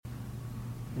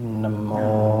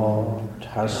Namo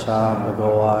tassa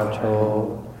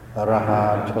bhagavato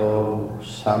arahato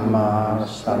samma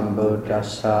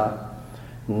sambuddhassa.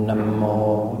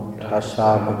 Namo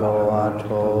tassa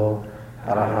bhagavato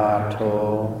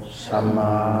arahato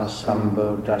samma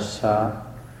sambuddhassa.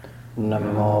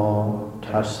 Namo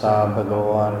tassa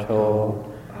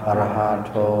bhagavato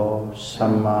arahato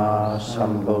samma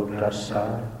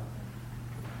sambuddhassa.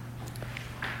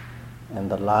 In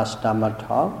the last Dhamma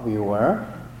talk, we were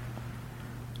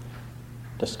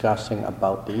discussing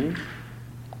about the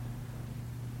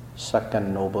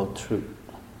second noble truth,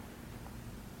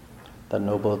 the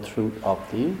noble truth of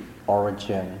the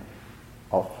origin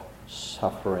of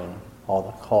suffering or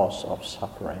the cause of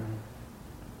suffering.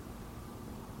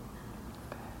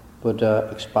 Buddha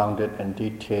expounded in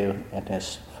detail in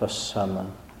his first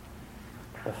sermon,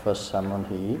 the first sermon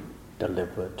he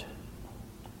delivered,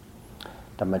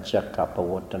 Dhammacakka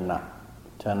Pavattana,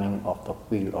 turning of the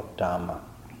wheel of Dharma.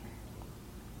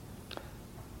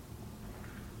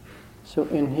 So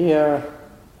in here,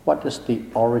 what is the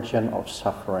origin of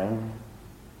suffering?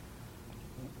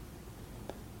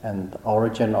 And the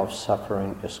origin of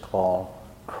suffering is called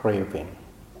craving,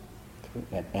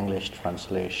 in English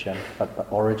translation, but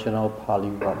the original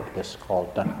Pali word is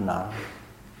called tanha,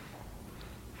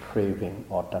 craving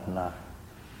or tanha.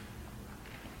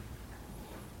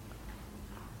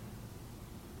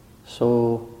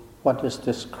 So what is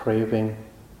this craving?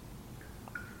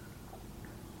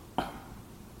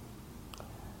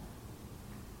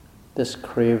 This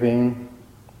craving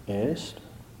is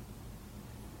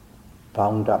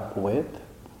bound up with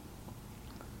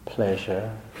pleasure,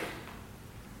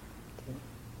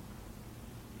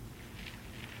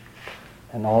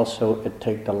 and also it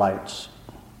takes delights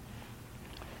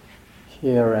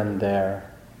here and there,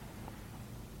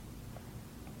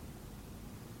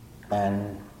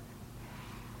 and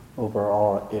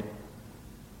overall it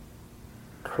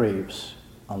craves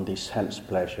on the sense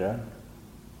pleasure.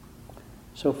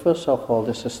 So first of all,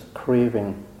 this is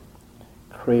craving.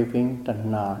 Craving,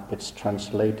 tanha, it's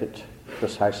translated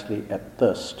precisely as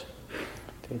thirst.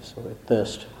 Okay, so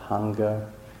thirst,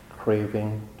 hunger,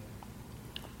 craving,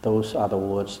 those are the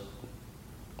words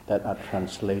that are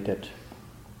translated.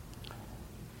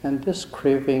 And this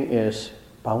craving is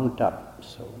bound up.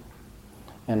 So,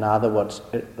 in other words,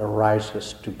 it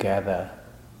arises together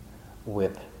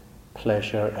with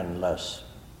pleasure and lust,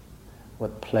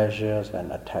 with pleasures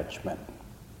and attachment.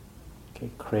 Okay,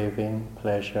 craving,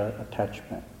 pleasure,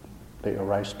 attachment, they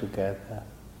arise together.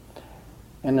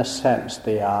 In a sense,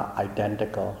 they are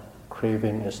identical.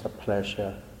 Craving is the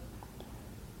pleasure.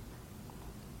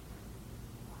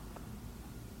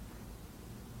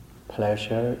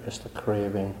 Pleasure is the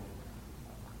craving.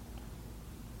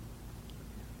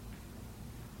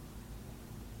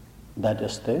 That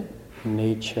is the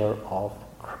nature of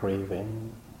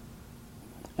craving.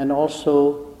 And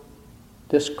also,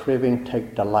 this craving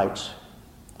takes delights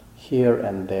here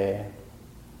and there.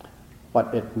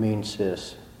 What it means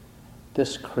is,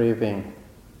 this craving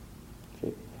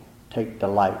takes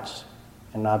delights.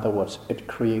 In other words, it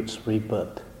creates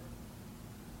rebirth.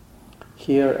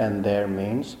 Here and there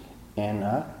means in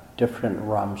different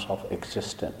realms of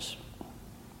existence.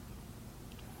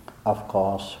 Of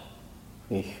course,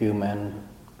 a human,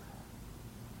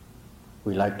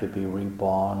 we like to be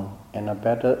reborn in a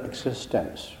better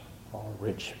existence, or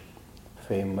rich,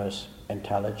 famous,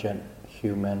 intelligent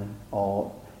human,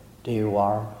 or deva,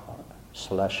 or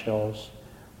celestials,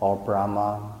 or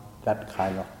Brahma, that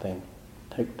kind of thing.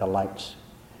 Take delights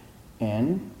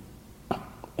in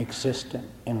existence,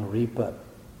 in rebirth.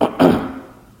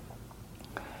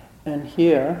 And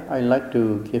here, I like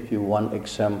to give you one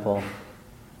example,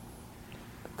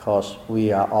 because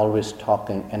we are always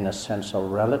talking in a sense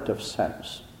of relative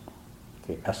sense.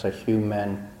 Okay, as a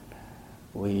human,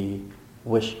 we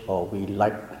wish or we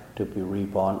like to be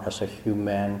reborn as a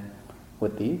human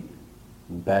with the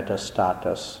better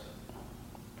status.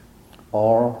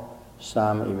 Or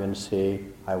some even say,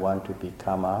 I want to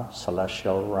become a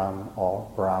celestial Ram or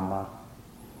Brahma,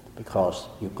 because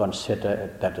you consider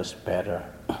it that is better.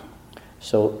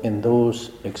 So in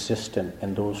those existence,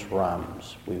 in those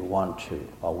realms, we want to,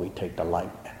 or we take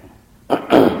delight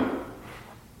in.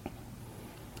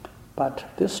 But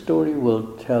this story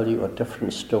will tell you a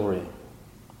different story.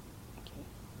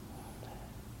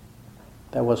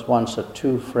 There was once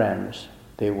two friends.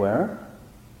 They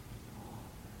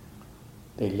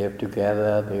lived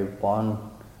together, they bond,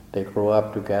 they grew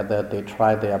up together, they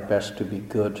try their best to be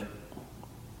good.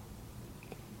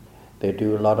 They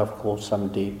do a lot of wholesome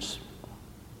deeds.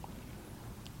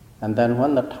 And then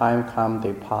when the time came,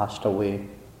 they passed away.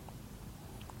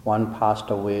 One passed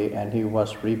away and he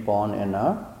was reborn in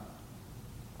a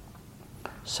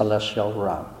celestial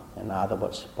realm. In other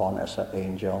words, born as an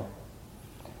angel.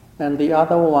 And the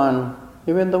other one,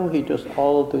 even though he does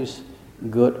all these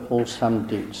good, wholesome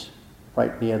deeds,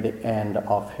 right near the end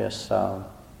of his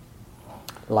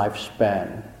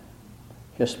lifespan,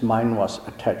 his mind was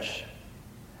attached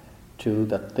to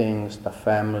the things, the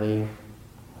family,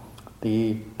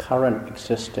 the current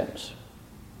existence.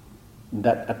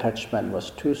 That attachment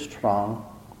was too strong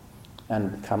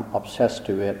and become obsessed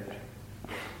to it.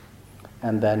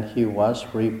 And then he was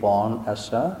reborn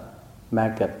as a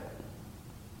maggot.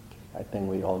 I think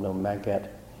we all know maggot,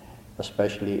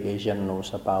 especially Asian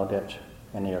knows about it.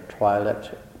 In your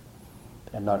toilet,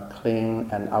 they're not clean,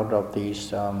 and out of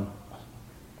these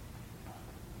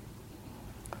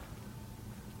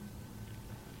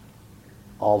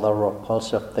all the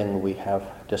repulsive thing we have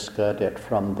discarded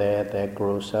from there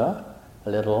grows a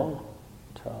little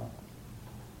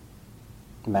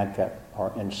maggot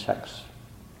or insects,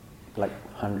 like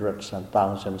hundreds and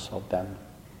thousands of them,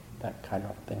 that kind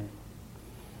of thing.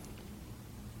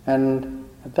 And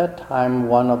at that time,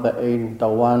 the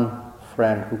one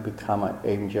friend who became an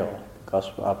angel because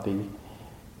of the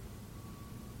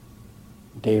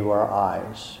Deva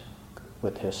eyes,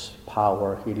 with his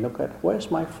power, he looked at, where's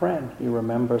my friend? He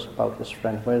remembers about his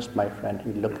friend, where's my friend?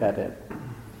 He looked at it,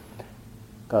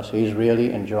 because he's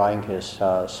really enjoying his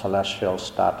celestial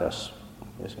status.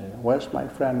 He said, where's my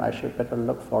friend? I should better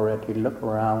look for it. He looked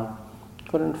around,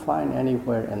 couldn't find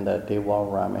anywhere in the Deva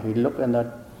realm. He looked in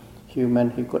the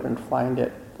human, he couldn't find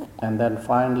it. And then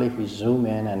finally he zoomed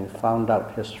in and found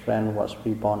out his friend was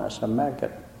reborn as a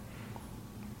maggot.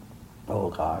 Oh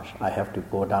gosh, I have to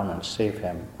go down and save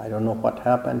him. I don't know what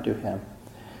happened to him.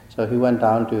 So he went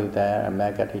down to there, a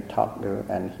maggot he talked to,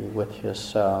 and he, with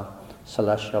his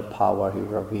celestial power, he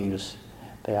reveals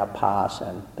their past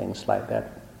and things like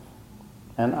that.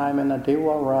 And I'm in a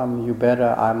Deva realm,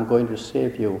 I'm going to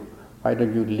save you. Why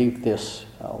don't you leave this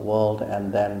world,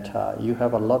 and then you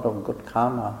have a lot of good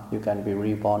karma. You can be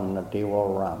reborn in a Deva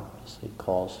realm, as he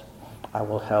calls. I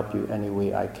will help you any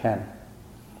way I can.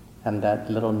 And that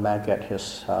little maggot,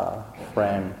 his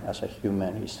friend as a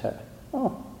human, he said,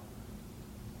 oh,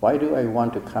 why do I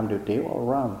want to come to Deva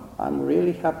realm? I'm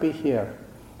really happy here.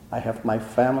 I have my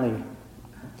family,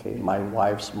 my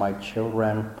wives, my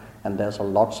children, and there's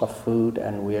lots of food,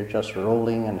 and we're just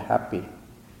rolling and happy.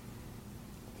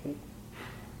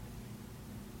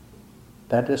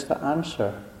 That is the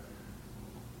answer.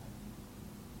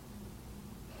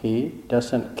 He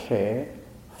doesn't care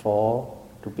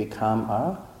to become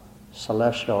a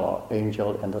celestial or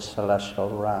angel in the celestial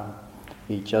realm.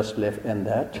 He just lives in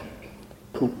that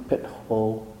poop pit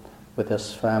hole with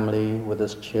his family, with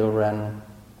his children,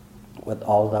 with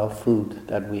all the food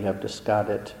that we have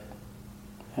discarded.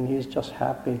 And he's just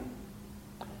happy.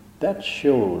 That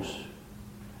shows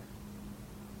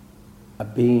a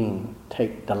being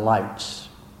take delights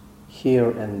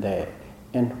here and there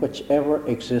in whichever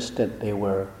existed they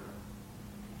were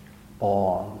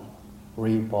born,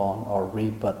 reborn, or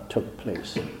rebirth took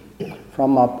place.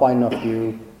 From our point of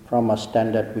view, from a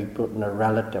standard we put in a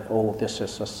relative, oh, this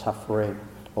is a suffering,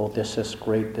 oh, this is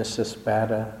great, this is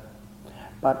better.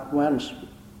 But once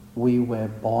we were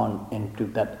born into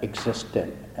that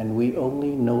existence, and we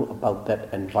only know about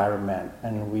that environment,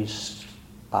 and we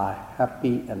are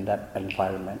happy in that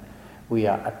environment, we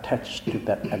are attached to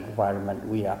that environment,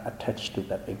 we are attached to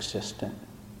that existence.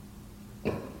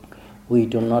 We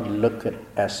do not look at it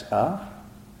as a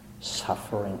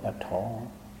suffering at all.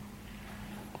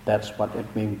 That's what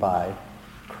it means by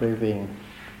craving.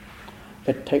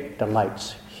 It takes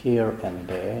delights here and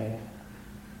there.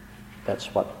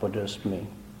 That's what Buddhists mean.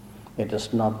 It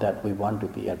is not that we want to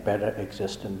be a better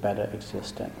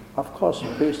existence. Of course,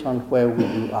 based on where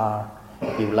you are,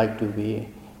 you like to be,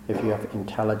 if you have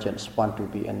intelligence, want to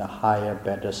be in a higher,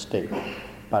 better state.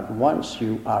 But once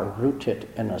you are rooted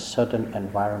in a certain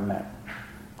environment,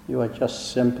 you are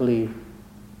just simply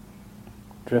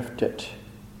drifted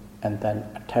and then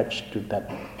attached to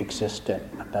that existence,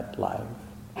 that life.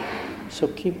 So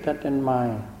keep that in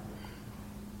mind.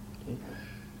 Okay?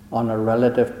 On a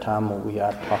relative term, we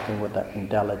are talking with the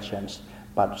intelligence,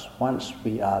 but once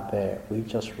we are there, we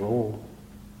just roll.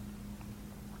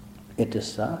 It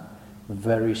is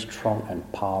very strong and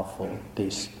powerful,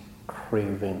 this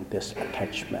craving, this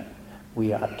attachment.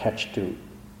 We are attached to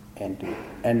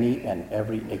any and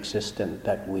every existence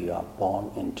that we are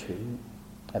born into.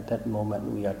 At that moment,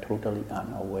 we are totally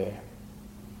unaware.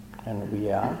 And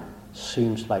we are,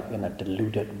 seems like in a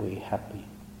deluded way, happy.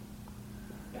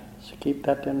 So keep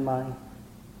that in mind.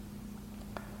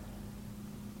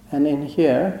 And in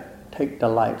here, take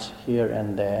delights here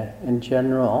and there. In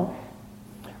general,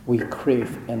 we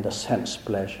crave in the sense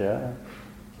pleasure.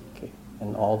 Okay.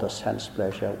 In all the sense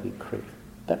pleasure we crave.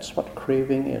 That's what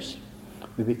craving is.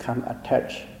 We become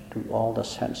attached to all the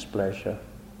sense pleasure.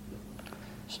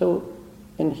 So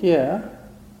in here,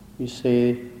 we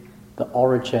say the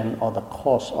origin or the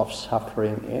cause of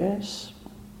suffering is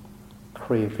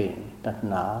craving,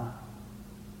 tanha.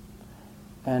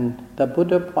 And the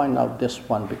Buddha pointed out this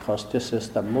one because this is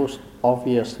the most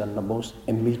obvious and the most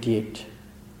immediate,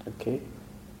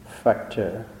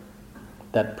 factor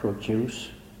that produces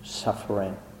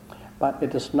suffering. But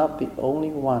it is not the only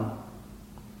one.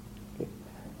 Okay?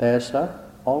 There's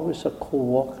always a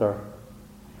co-worker.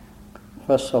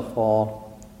 First of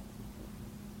all,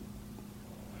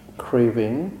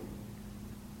 craving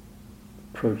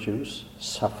produces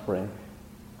suffering.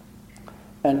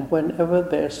 And whenever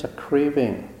there's a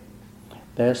craving,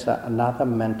 there's another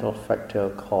mental factor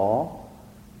called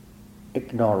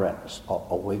ignorance or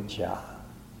avijja,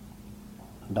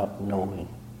 not knowing.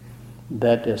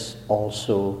 That is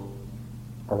also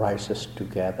arises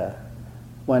together.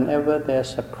 Whenever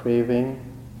there's a craving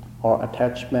or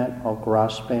attachment or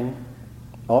grasping,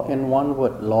 or in one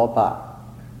word, lobha,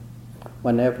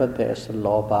 whenever there's a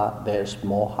lobha, there's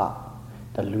moha,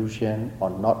 delusion or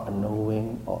not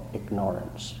knowing or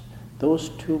ignorance. Those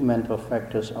two mental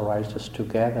factors arises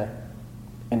together,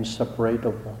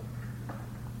 inseparable.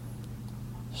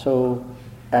 So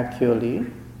actually,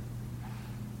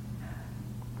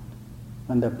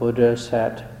 when the Buddha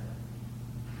said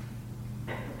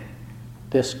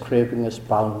this craving is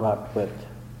bound up with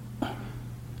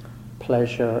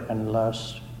pleasure and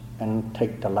lust and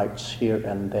take delights here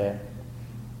and there,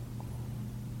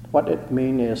 what it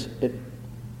means is it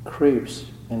craves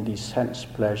in the sense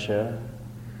pleasure,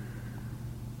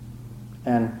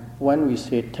 and when we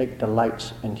say take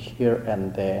delights in here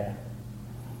and there,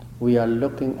 we are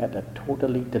looking at a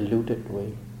totally deluded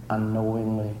way,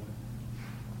 unknowingly.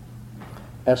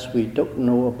 As we don't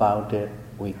know about it,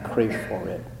 we crave for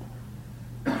it.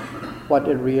 What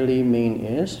it really means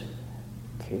is,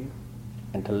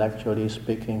 intellectually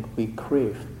speaking, we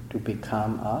crave to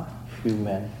become a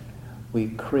human. We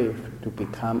crave to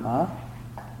become a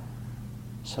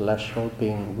celestial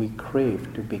being. We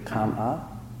crave to become a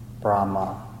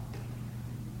Brahma.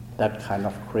 That kind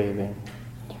of craving.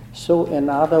 So in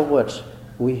other words,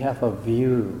 we have a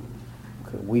view.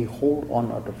 We hold on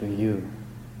to the view,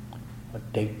 a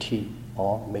deity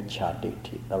or miccha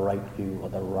deity, the right view or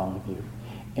the wrong view.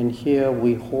 And here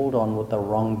we hold on with the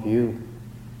wrong view.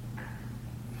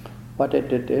 What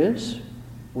it is,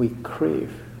 we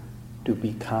crave to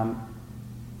become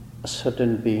a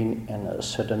certain being and a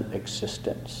certain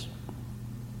existence.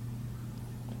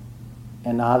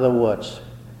 In other words,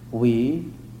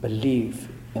 we believe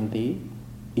in the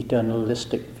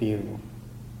eternalistic view,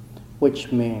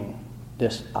 which means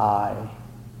this I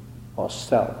or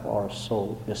self or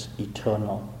soul is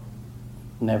eternal,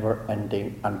 never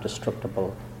ending,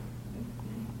 indestructible.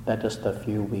 That is the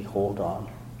view we hold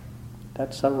on.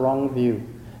 That's a wrong view.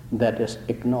 That is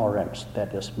ignorance,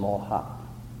 that is moha.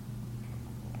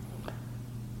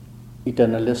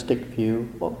 Eternalistic view,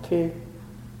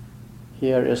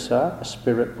 here is a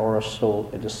spirit or a soul,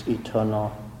 it is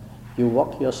eternal. You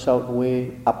walk yourself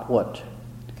way upward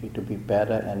to be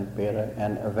better and better,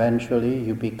 and eventually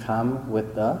you become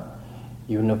with the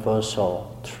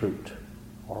universal truth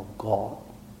or God,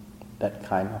 that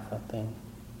kind of a thing.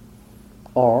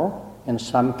 Or in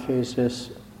some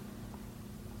cases,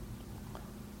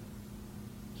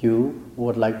 you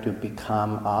would like to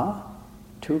become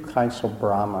two kinds of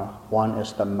Brahma. One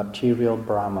is the material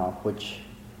Brahma,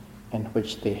 in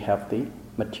which they have the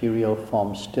material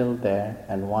form still there,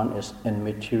 and one is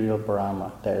immaterial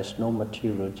Brahma. There is no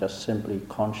material, just simply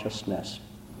consciousness.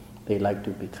 They like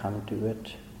to become to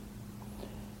it.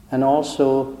 And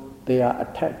also, they are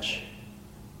attached.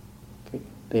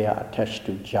 They are attached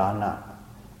to jhana.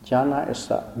 Jhana is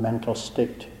a mental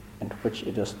state in which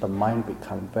it is the mind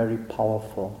become very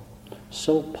powerful.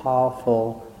 So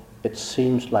powerful, it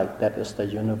seems like that is the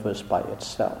universe by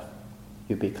itself.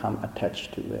 You become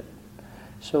attached to it.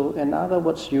 So in other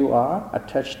words, you are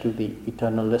attached to the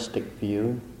eternalistic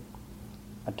view,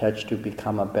 attached to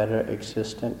become a better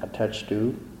existence, attached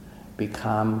to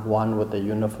become one with the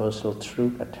universal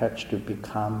truth, attached to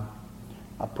become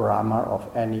a Brahma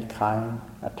of any kind,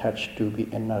 attached to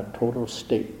be in a total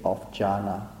state of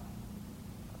jhana.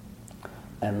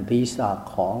 And these are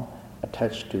called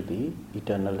attached to the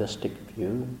eternalistic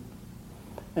view.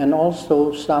 And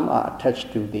also some are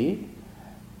attached to the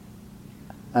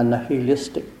a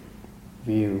nihilistic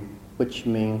view, which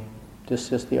means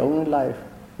this is the only life,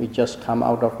 We just come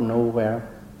out of nowhere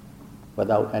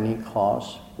without any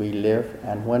cause. We live,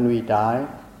 and when we die,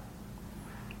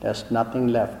 there's nothing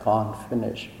left, gone,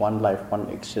 finished. One life, one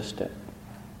existence.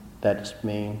 That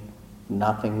means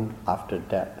nothing after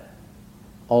death.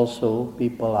 Also,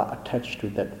 people are attached to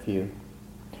that view.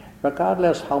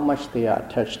 Regardless how much they are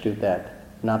attached to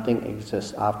that, nothing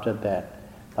exists after that,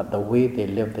 but the way they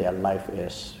live their life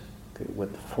is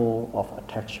with full of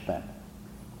attachment,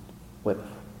 with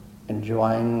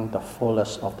enjoying the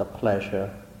fullest of the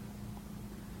pleasure,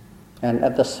 and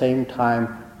at the same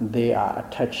time they are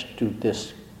attached to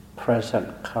this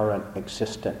present current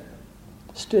existence.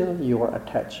 Still you are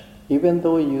attached. Even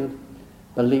though you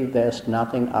believe there's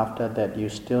nothing after that, you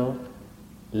still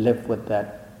live with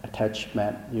that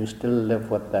attachment, you still live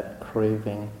with that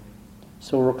craving.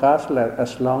 So regardless,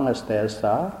 as long as there's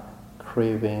a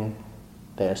craving,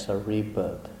 there's a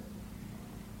rebirth.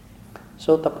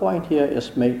 So the point here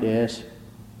is made is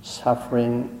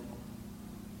suffering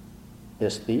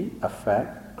is the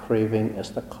effect, craving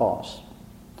is the cause.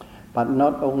 But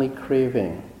not only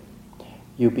craving,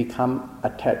 you become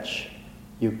attached,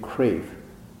 you crave,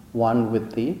 one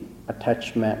with the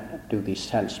attachment to the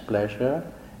sense pleasure,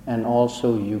 and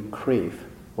also you crave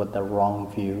with the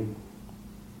wrong view,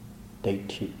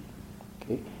 deity.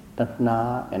 Okay?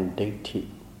 Tanha and deity.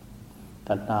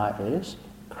 Tanha is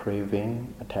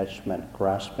craving, attachment,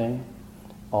 grasping,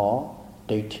 or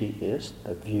deity is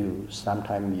the view.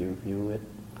 Sometimes you view it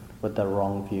with the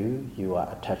wrong view, you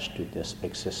are attached to this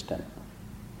existence.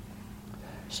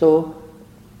 So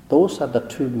those are the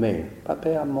two main, but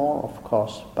there are more of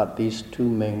course, but these two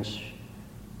mains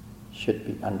should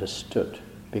be understood,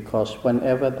 because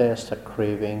whenever there's a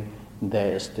craving,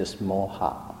 there is this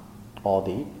moha, or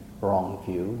the wrong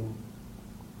view.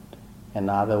 In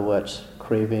other words,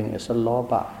 craving is a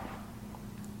lobha,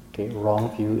 okay?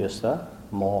 Wrong view is a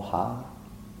moha.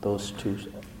 Those two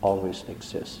always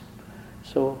exist.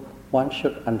 So one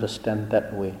should understand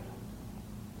that way.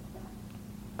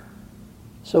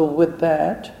 So with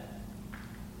that,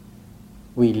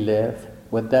 we live.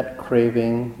 With that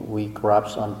craving, we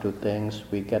grasp onto things,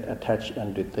 we get attached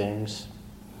onto things,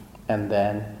 and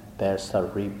then there's a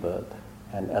rebirth.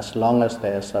 And as long as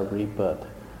there's a rebirth,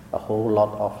 a whole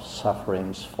lot of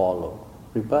sufferings follow.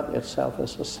 Rebirth itself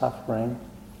is a suffering,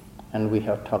 and we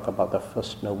have talked about the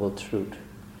First Noble Truth.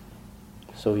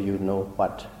 So you know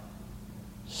what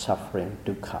suffering,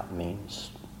 dukkha,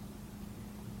 means.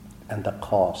 And the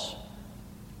cause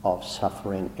of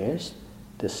suffering is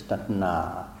this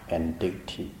tanha and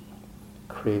deity,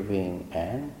 craving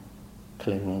and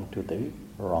clinging to the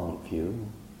wrong view.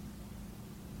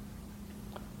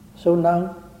 So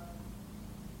now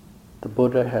the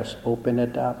Buddha has opened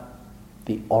it up,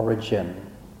 the origin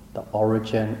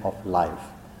of life,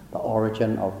 the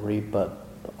origin of rebirth,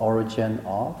 the origin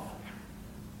of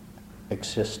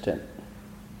existence,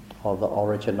 or the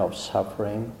origin of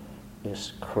suffering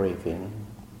is craving.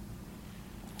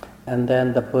 And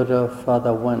then the Buddha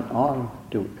further went on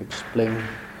to explain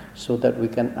so that we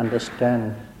can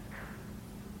understand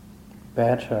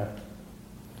better,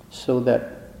 so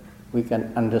that we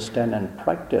can understand and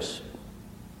practice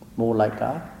more like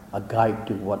a guide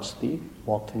towards the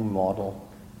walking model.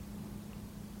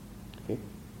 Okay?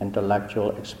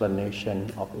 Intellectual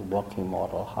explanation of a walking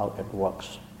model, how it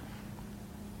works.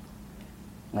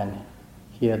 And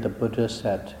here the Buddha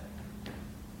said,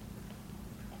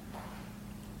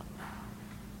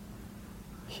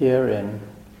 here in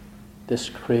this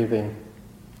craving,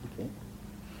 okay,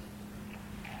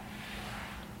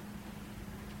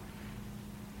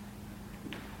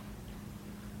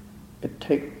 it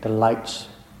takes delights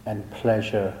and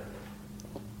pleasure.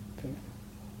 Okay.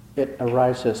 It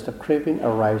arises, the craving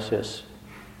arises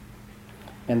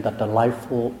in the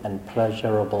delightful and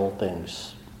pleasurable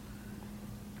things.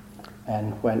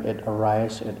 And when it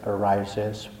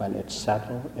arises, when it's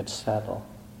settled, it's settled.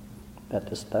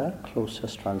 That is the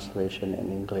closest translation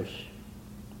in English.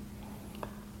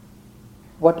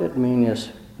 What it means is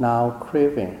now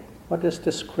craving. What is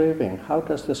this craving? How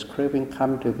does this craving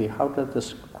come to be? How does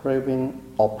this craving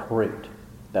operate?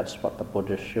 That's what the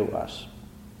Buddha showed us.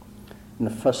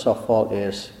 And first of all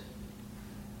is,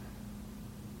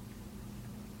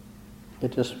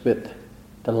 it is with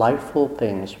delightful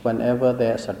things. Whenever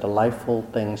there's a delightful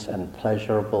things and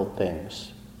pleasurable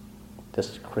things,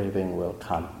 this craving will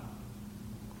come.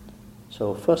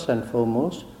 So first and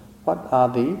foremost, what are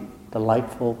the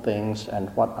delightful things and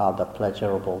what are the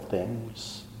pleasurable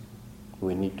things?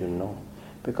 We need to know.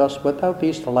 Because without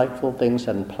these delightful things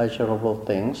and pleasurable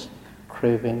things,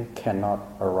 craving cannot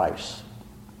arise.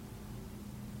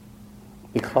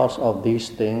 Because of these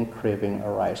things, craving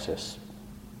arises.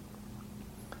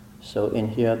 So in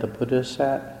here the Buddha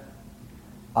said,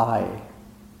 I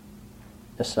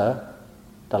is a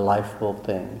delightful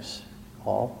things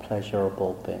or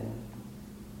pleasurable thing.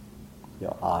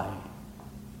 Your eye.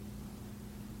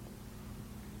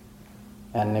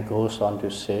 And it goes on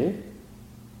to say,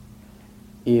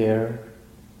 ear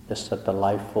is a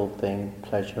delightful thing,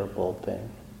 pleasurable thing.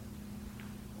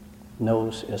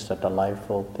 Nose is a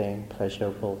delightful thing,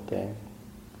 pleasurable thing.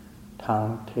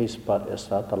 Tongue, taste bud is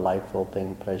a delightful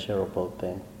thing, pleasurable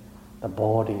thing. The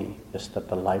body is the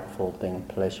delightful thing,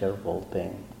 pleasurable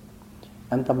thing.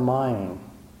 And the mind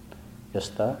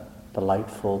is the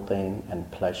delightful thing and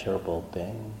pleasurable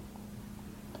thing.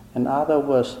 In other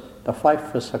words, the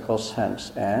 5 physical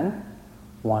sense and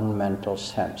 1 mental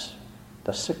sense,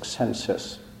 the 6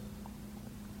 senses.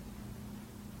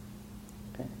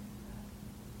 Okay.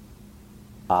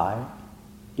 Eye,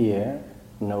 ear,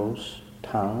 nose,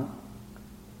 tongue,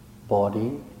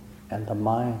 body, and the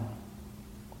mind.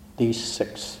 These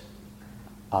 6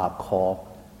 are called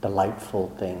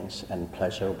delightful things and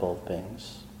pleasurable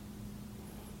things.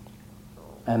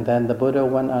 And then the Buddha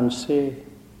went on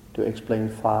to explain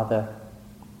further,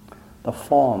 the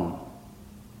form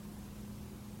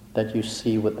that you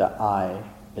see with the eye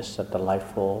is a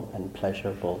delightful and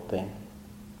pleasurable thing.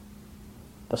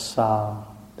 The sound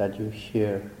that you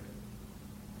hear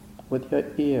with your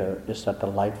ear is a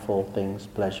delightful thing,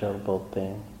 pleasurable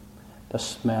thing. The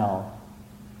smell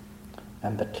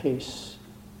and the taste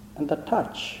and the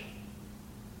touch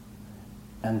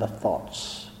and the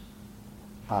thoughts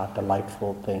are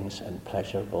delightful things and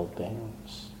pleasurable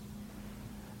things.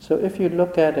 So if you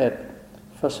look at it,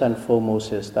 first and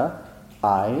foremost is the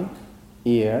eye,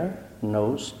 ear,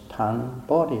 nose, tongue,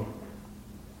 body.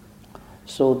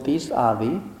 So these are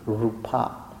the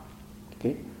rupa,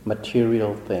 okay?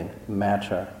 Material thing,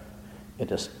 matter.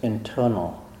 It is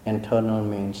internal. Internal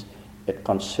means it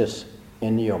consists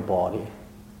in your body.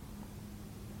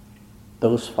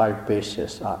 Those 5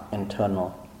 bases are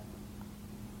internal.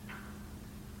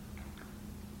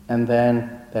 And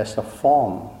then there's the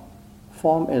form.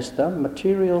 Form is the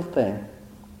material thing,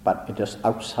 but it is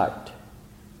outside.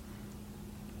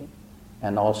 Okay?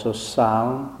 And also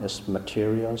sound is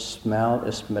material, smell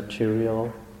is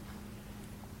material,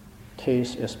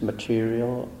 taste is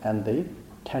material, and the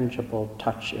tangible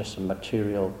touch is a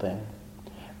material thing.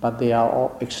 But they are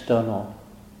all external.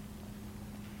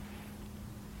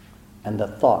 And the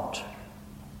thought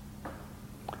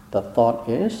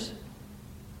is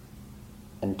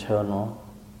internal,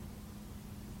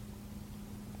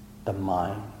 the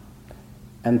mind.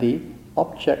 And the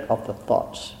object of the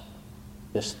thoughts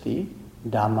is the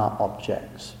Dhamma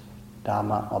objects.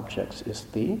 Dhamma objects is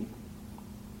the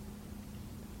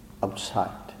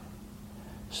outside.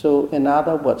 So in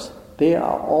other words, they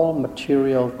are all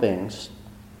material things,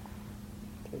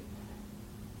 okay,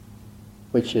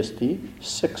 which is the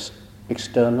 6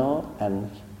 external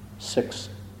and 6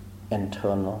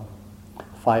 internal.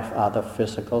 5 are the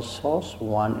physical source,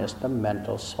 1 is the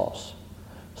mental source.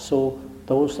 So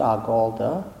those are called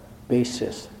the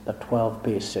bases, the 12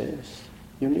 bases.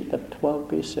 You need the 12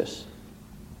 bases.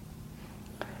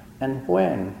 And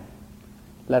when,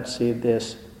 let's say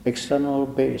this external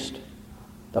base,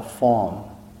 the form,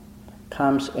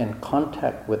 comes in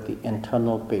contact with the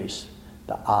internal base,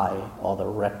 the eye or the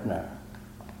retina,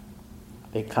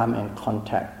 they come in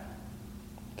contact.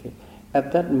 Okay.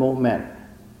 At that moment,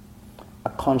 a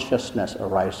consciousness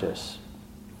arises.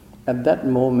 At that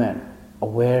moment,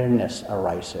 awareness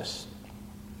arises.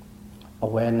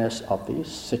 Awareness of the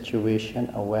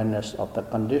situation, awareness of the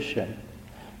condition.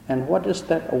 And what is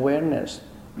that awareness?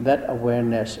 That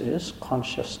awareness is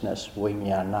consciousness,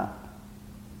 vijnana.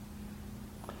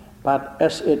 But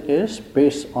as it is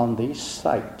based on the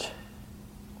sight,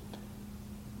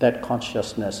 that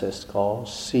consciousness is called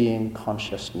seeing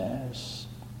consciousness.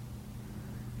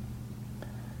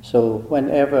 So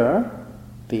whenever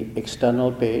the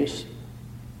external base,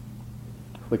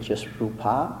 which is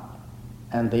rupa,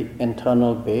 and the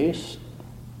internal base,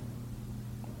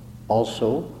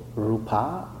 also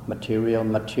rupa,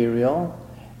 material,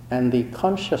 and the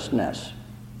consciousness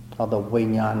or the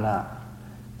vijnana,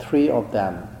 3 of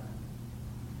them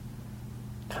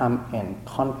come in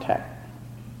contact.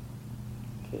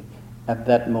 Okay. At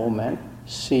that moment,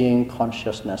 seeing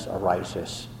consciousness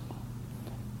arises.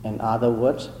 In other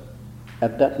words,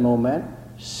 at that moment,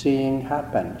 seeing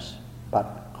happens,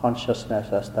 but consciousness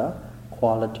has the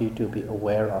quality to be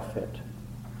aware of it.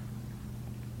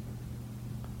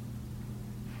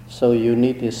 So you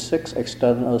need these 5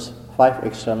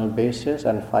 external bases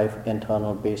and 5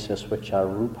 internal bases, which are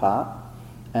rupa,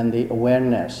 and the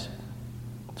awareness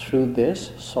through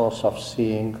this source of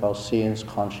seeing called seeing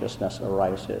consciousness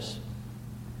arises.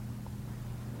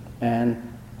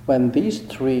 And when these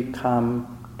three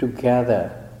come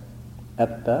together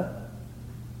at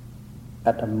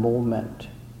a moment,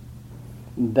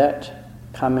 that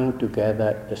coming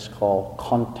together is called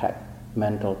contact,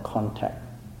 mental contact.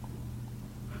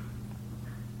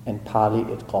 In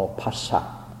Pali it's called phassa,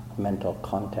 mental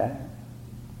contact.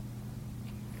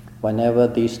 Whenever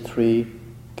these three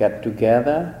get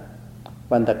together,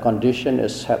 when the condition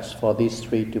is set for these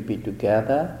three to be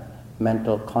together,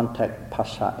 mental contact,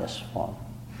 phassa, is formed.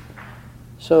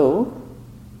 So,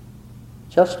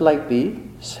 just like the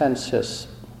senses,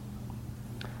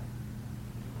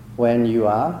 when you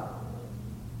are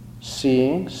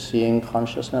seeing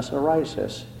consciousness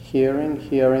arises,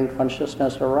 hearing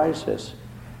consciousness arises,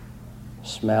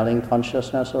 smelling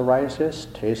consciousness arises,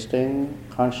 tasting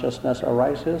consciousness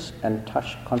arises, and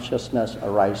touch consciousness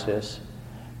arises,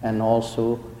 and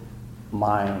also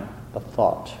mind, the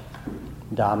thought,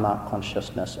 Dharma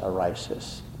consciousness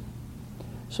arises.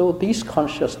 So these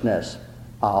consciousness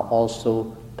are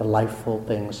also delightful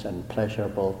things and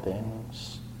pleasurable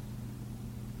things.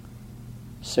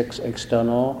 6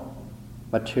 external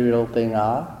material things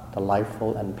are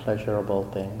delightful and pleasurable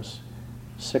things.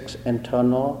 6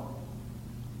 internal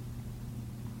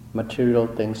material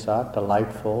things are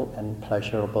delightful and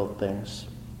pleasurable things.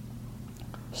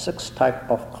 6 types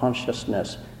of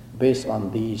consciousness based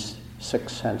on these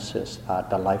 6 senses are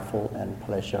delightful and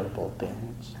pleasurable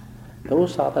things.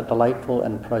 Those are the delightful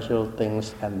and pleasurable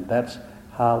things, and that's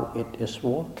how it is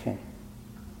working.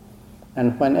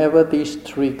 And whenever these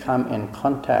 3 come in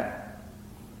contact,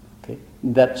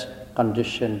 that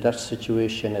condition, that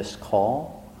situation is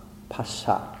called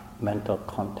phassa, mental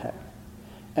contact.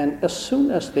 And as soon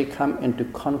as they come into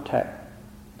contact,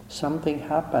 something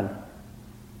happens.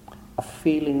 A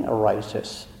feeling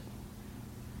arises.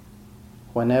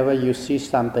 Whenever you see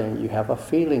something, you have a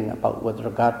feeling about with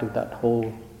regard to that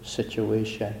whole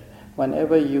situation.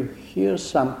 Whenever you hear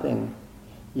something,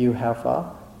 you have a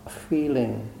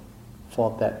feeling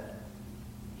for that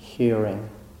hearing,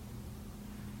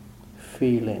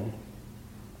 feeling.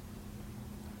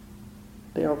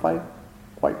 They are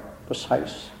quite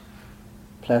precise.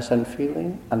 Pleasant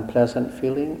feeling, unpleasant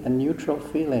feeling, and neutral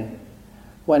feeling.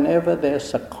 Whenever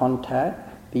there's a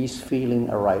contact, these feeling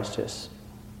arises.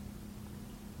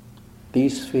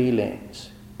 These feelings,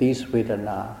 these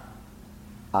vedana,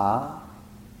 are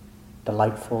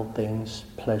delightful things,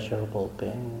 pleasurable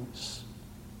things.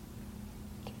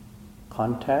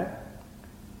 Contact,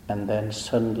 and then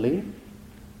suddenly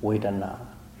vedana,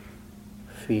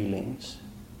 feelings.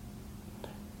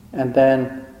 And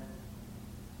then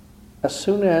as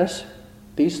soon as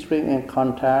these 3 in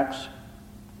contact,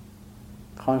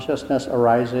 consciousness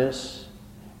arises,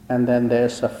 and then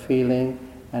there's a feeling,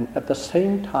 and at the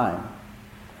same time,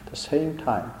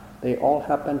 they all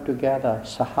happen together,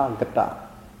 sahagata,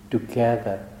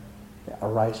 together,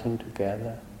 arising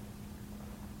together.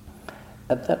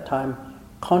 At that time,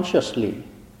 consciously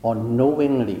or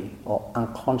knowingly or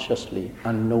unconsciously,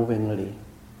 unknowingly,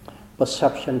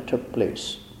 perception took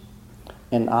place.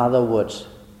 In other words,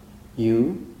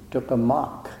 you took a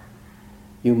mark.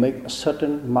 You make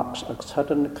certain marks,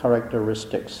 certain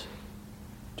characteristics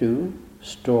to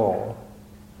store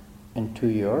into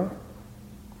your,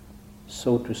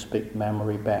 so to speak,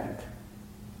 memory bank.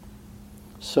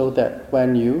 So that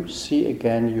when you see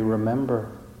again, you remember.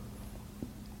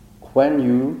 When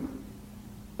you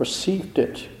perceived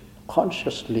it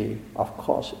consciously, of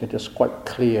course, it is quite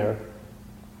clear,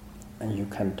 and you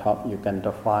can talk, you can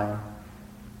define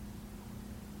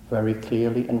very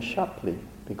clearly and sharply,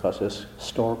 because it's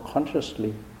stored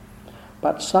consciously.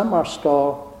 But some are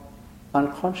stored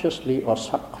unconsciously or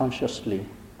subconsciously.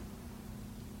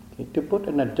 To put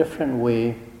in a different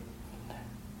way,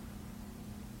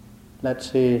 let's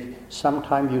say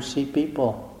sometime you see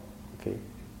people,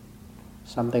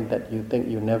 something that you think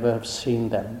you never have seen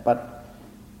them, but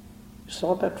you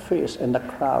saw that face in the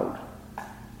crowd,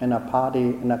 in a party,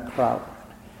 in a crowd.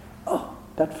 Oh,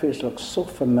 that face looks so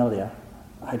familiar.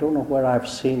 I don't know where I've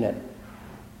seen it.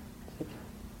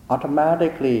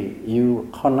 Automatically you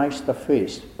recognize the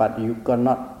face, but you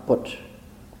cannot put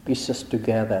pieces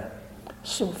together.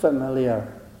 So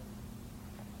familiar.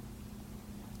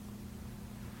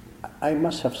 I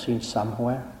must have seen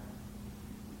somewhere.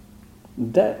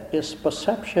 That is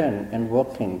perception and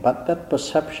working, but that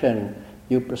perception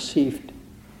you perceived,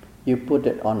 you put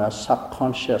it on a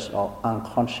subconscious or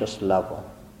unconscious level.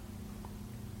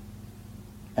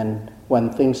 And when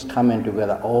things come in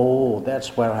together, oh,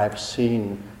 that's where I've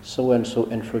seen so-and-so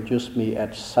introduced me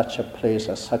at such a place,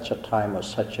 at such a time, or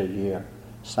such a year.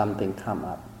 something come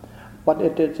up. What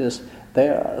it is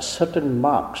there are certain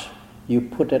marks, you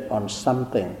put it on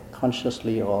something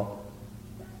consciously or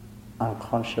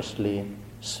unconsciously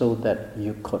so that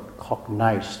you could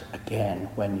cognize again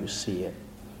when you see it.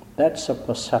 That's a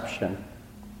perception.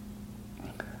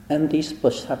 And these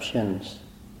perceptions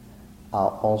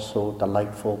are also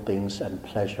delightful things and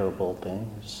pleasurable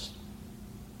things.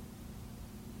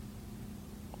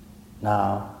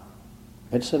 Now,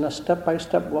 it's in a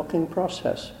step-by-step walking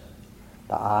process.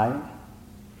 The eye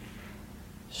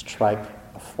strike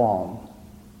a form.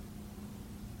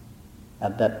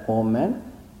 At that moment,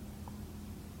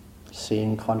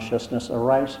 seeing consciousness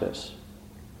arises.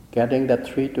 Getting the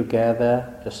three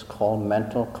together is called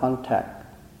mental contact.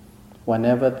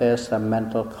 Whenever there's a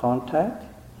mental contact,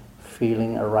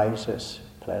 feeling arises,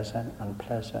 pleasant,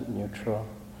 unpleasant, neutral.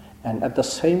 And at the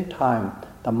same time,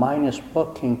 the mind is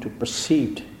working to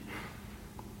perceive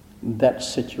that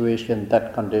situation,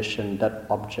 that condition, that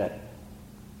object.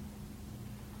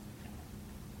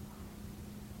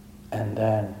 And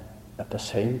then, at the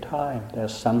same time,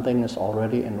 there's something is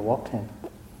already in working.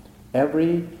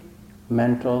 Every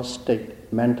mental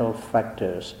state, mental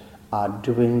factors are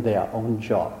doing their own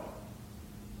job.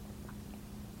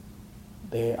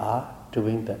 They are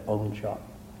doing their own job.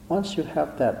 Once you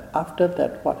have that, after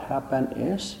that, what happens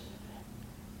is,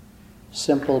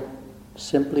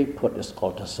 simply put, it's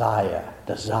called desire.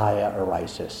 Desire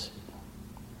arises.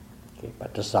 Okay,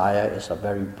 but desire is a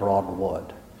very broad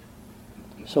word.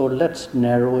 So let's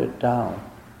narrow it down.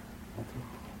 Okay.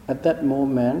 At that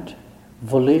moment,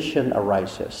 volition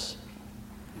arises.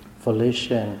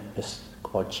 Volition is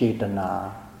called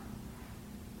cetana.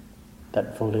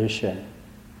 That volition,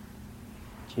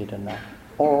 cetana.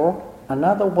 Or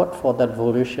another word for that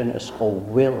volition is called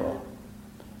will.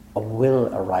 A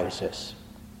will arises.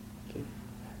 Okay.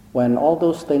 When all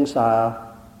those things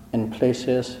are in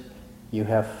places, you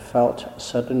have felt a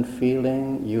certain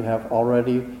feeling, you have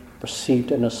already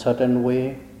perceived in a certain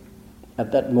way,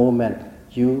 at that moment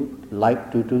you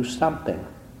like to do something.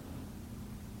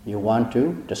 You want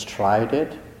to destroy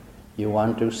it, you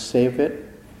want to save it,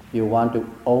 you want to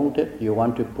own it, you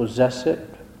want to possess it.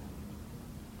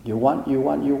 You want,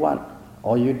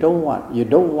 or you don't want. You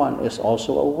don't want is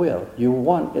also a will. You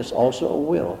want is also a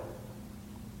will.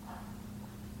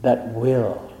 That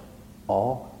will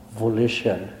or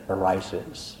volition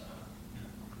arises.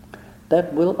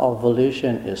 That will or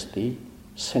volition is the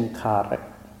sankharic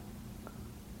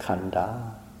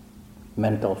khanda,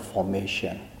 mental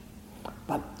formation.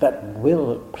 But that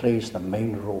will plays the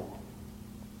main role.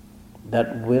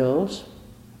 That wills,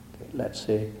 okay, let's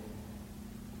say,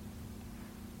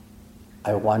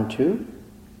 I want to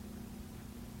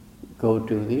go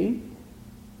to the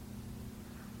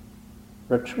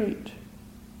retreat.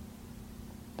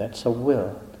 That's a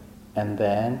will. And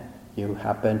then you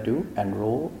happen to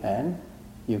enroll and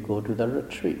you go to the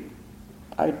retreat.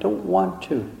 I don't want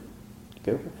to,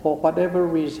 okay, for whatever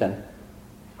reason.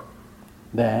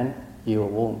 Then you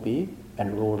won't be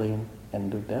enrolling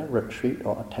into the retreat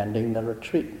or attending the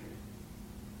retreat.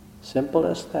 Simple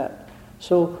as that.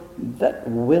 So that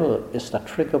will is the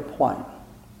trigger point.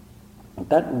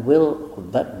 That will,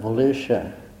 that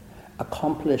volition,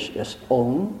 accomplish its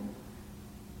own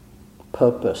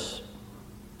purpose.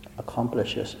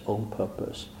 Accomplish its own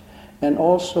purpose. And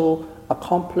also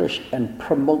accomplish and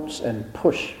promotes and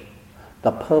push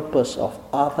the purpose of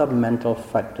other mental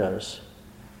factors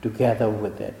together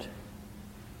with it.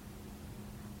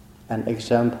 An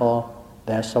example,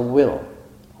 there's a will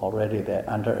already there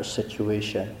under a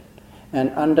situation. And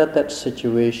under that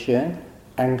situation,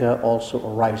 anger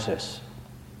also arises.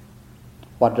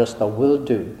 What does the will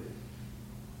do?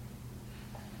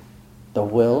 The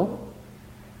will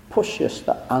pushes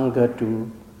the anger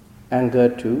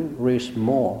to raise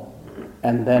more,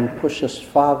 and then pushes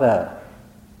further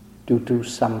to do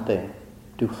something,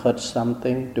 to hurt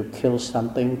something, to kill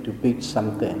something, to beat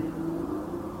something.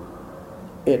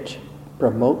 It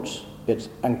promotes, it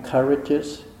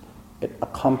encourages, it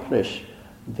accomplishes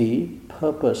the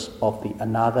purpose of the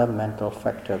another mental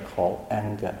factor called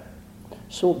anger.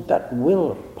 So that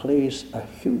will plays a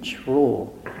huge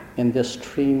role in this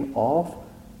stream of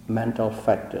mental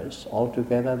factors.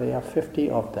 Altogether there are 50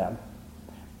 of them.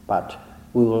 But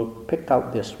we will pick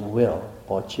out this will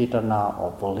or cetana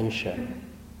or volition.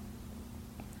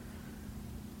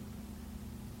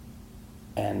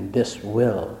 And this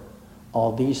will,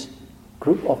 or these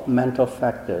group of mental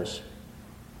factors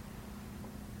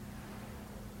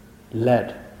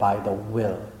led by the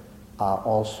will, are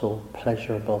also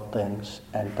pleasurable things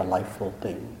and delightful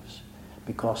things,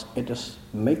 because it is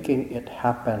making it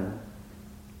happen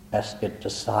as it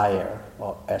desire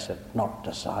or as it not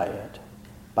desired.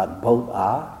 But both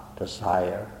are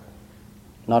desire.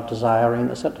 Not desiring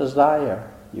is a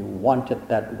desire. You want it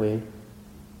that way.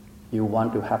 You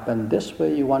want to happen this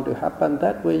way, you want to happen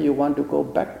that way, you want to go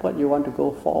backward, you want to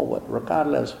go forward.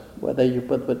 Regardless whether you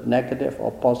put with negative or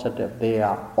positive, they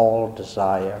are all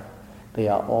desire. They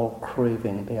are all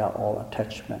craving, they are all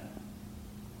attachment.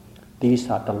 These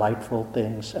are delightful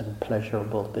things and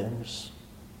pleasurable things.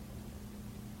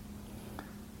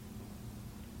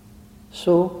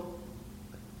 So,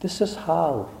 this is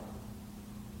how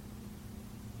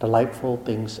delightful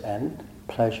things and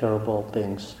pleasurable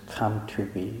things come to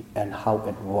be and how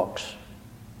it works.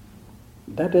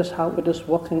 That is how it is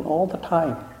working all the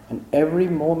time, in every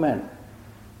moment.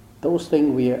 Those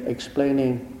things we are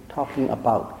explaining, talking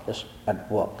about is at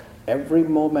work. Every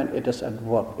moment it is at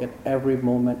work. At every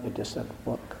moment it is at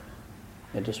work.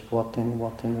 It is working,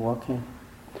 working, working.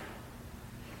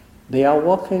 They are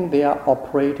working, they are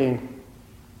operating,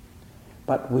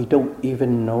 but we don't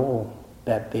even know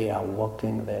that they are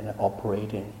working, they are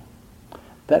operating.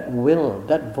 That will,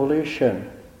 that volition,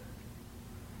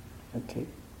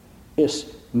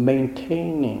 is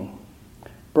maintaining,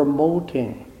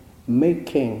 promoting,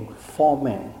 making,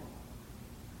 forming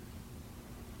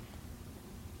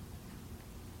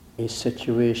a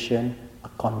situation, a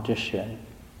condition.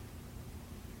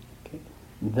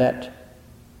 That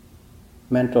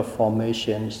mental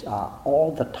formations are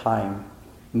all the time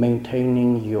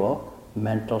maintaining your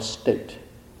mental state.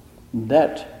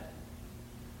 That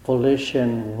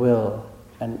volition, will,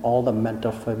 and all the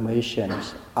mental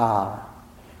formations are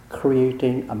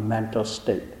creating a mental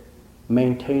state,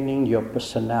 maintaining your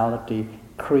personality,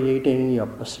 creating your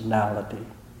personality.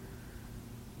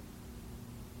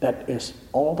 That is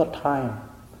all the time,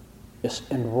 it's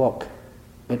in work,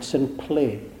 it's in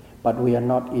play, but we are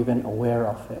not even aware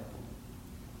of it.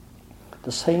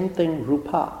 The same thing,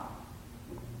 rupa.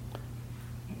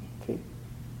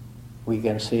 We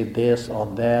can say this or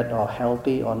that, or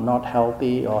healthy or not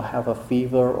healthy, or have a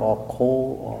fever or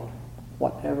cold or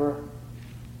whatever.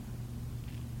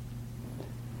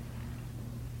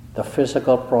 The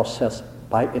physical process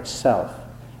by itself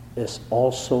is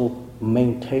also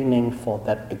maintaining for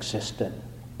that existence.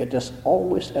 It is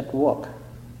always at work,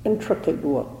 intricate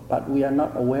work, but we are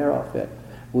not aware of it.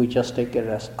 We just take it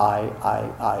as I.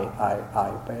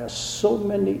 There are so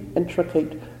many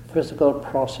intricate physical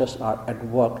processes are at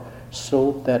work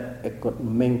so that it could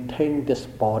maintain this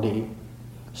body,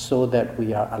 so that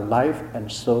we are alive and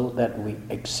so that we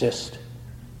exist,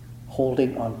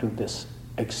 holding on to this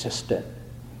existence.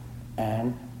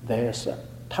 And there's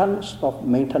tons of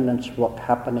maintenance work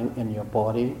happening in your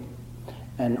body,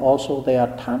 and also there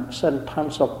are tons and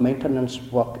tons of maintenance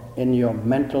work in your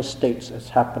mental states is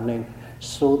happening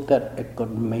so that it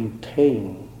could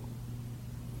maintain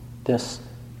this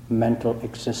mental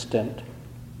existence,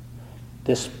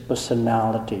 this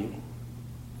personality,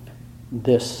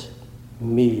 this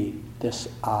me, this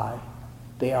I.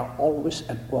 They are always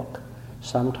at work.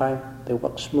 Sometimes they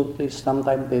work smoothly,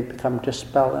 sometimes they become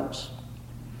disbalanced.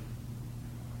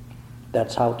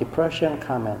 That's how depression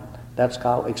comes in. That's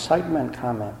how excitement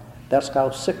comes in. That's how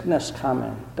sickness comes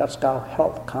in. That's how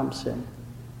health comes in.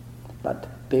 But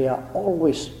they are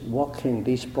always working.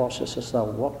 These processes are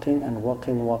working and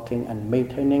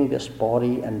maintaining this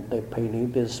body and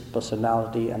maintaining this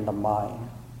personality and the mind.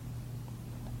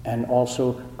 And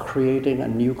also creating a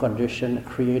new condition,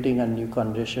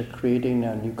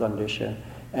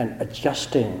 and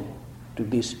adjusting to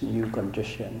these new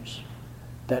conditions.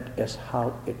 That is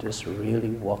how it is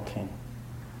really working.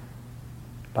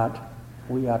 But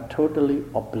we are totally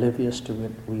oblivious to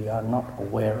it. We are not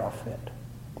aware of it.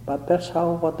 But that's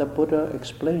how what the Buddha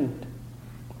explained.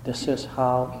 This is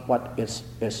how what is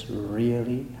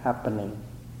really happening.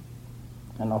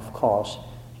 And of course,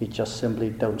 he just simply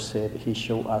don't say it. He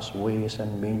show us ways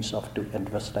and means of to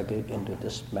investigate into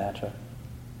this matter.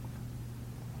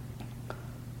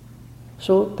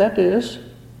 So that is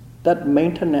that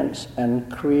maintenance and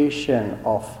creation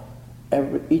of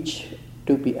each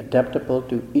to be adaptable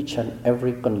to each and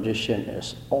every condition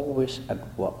is always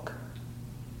at work.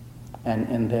 And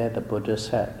in there the Buddha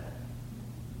said,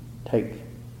 take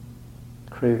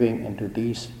craving into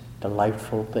these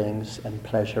delightful things and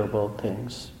pleasurable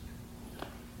things.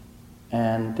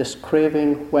 And this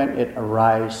craving, when it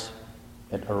arises.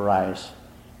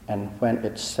 And when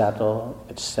it settles.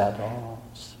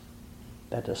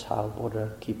 That is how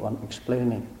Buddha keep on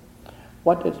explaining.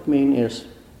 What it means is,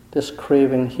 this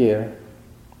craving here,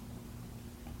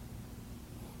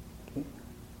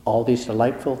 all these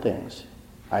delightful things,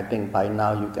 I think by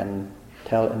now you can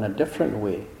tell in a different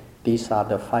way. These are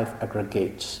the five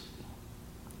aggregates.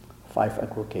 Five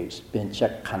aggregates,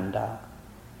 Binchak Khanda,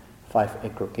 five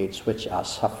aggregates which are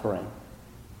suffering.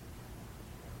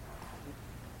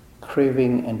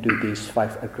 Craving into these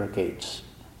five aggregates.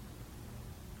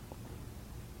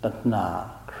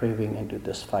 Tanha, craving into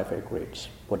these five aggregates,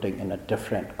 putting in a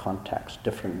different context,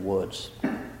 different words.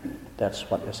 That's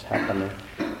what is happening.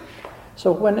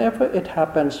 So whenever it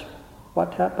happens,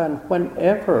 what happens?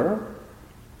 Whenever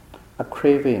a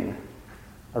craving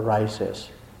arises,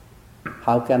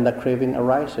 how can the craving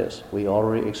arises? We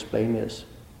already explained this.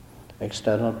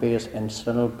 External base,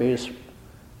 internal base,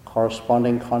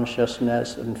 corresponding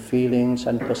consciousness and feelings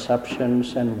and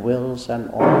perceptions and wills and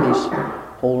all these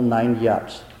whole 9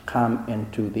 yards come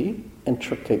into the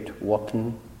intricate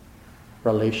working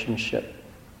relationship.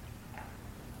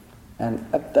 And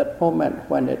at that moment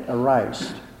when it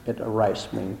arises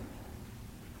means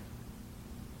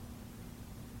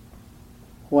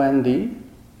when the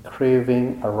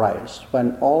craving arises,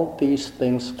 when all these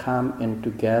things come in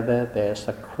together, there's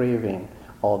a craving,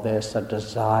 or there's a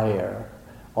desire,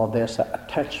 or there's an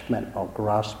attachment or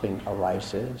grasping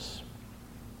arises.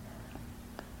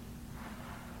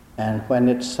 And when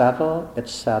it's settled,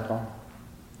 it's settled.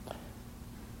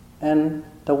 And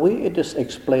the way it is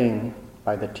explained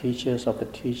by the teachers of the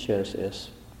teachers is,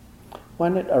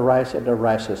 when it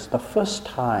arises. The first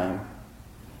time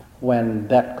when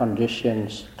that condition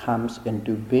comes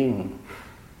into being,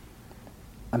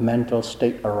 a mental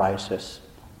state arises.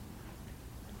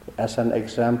 As an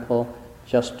example,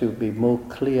 just to be more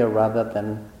clear rather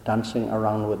than dancing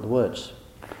around with words,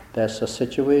 there's a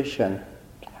situation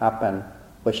happen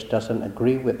which doesn't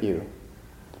agree with you.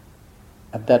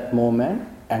 At that moment,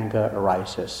 anger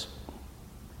arises.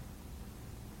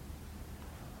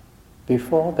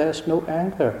 Before, there's no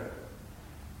anger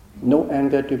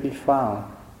to be found.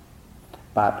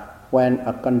 But when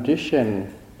a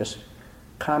condition is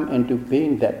come into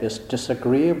being that is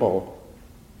disagreeable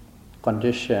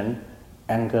condition,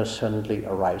 anger suddenly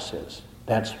arises.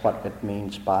 That's what it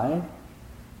means by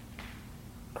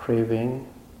craving.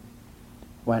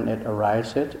 When it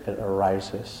arises, it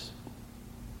arises.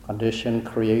 Condition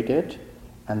created,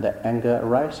 and the anger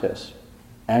arises.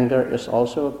 Anger is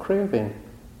also a craving.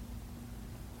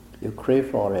 You crave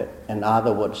for it. In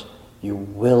other words, you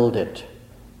willed it.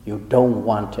 You don't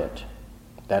want it.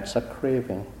 That's a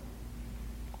craving.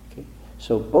 Okay?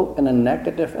 So both in a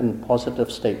negative and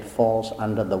positive state falls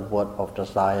under the word of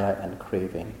desire and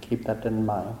craving. Keep that in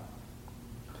mind.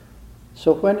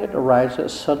 So when it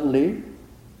arises, suddenly,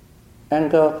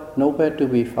 anger, nowhere to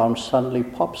be found, suddenly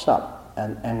pops up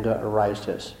and anger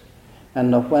arises.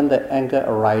 And when the anger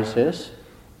arises,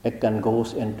 it then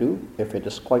goes into, if it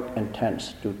is quite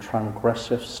intense, to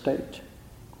transgressive state.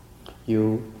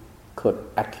 You could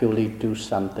actually do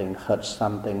something, hurt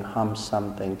something, harm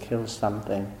something, kill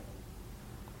something.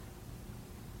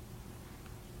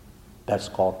 That's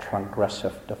called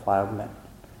transgressive defilement.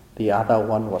 The other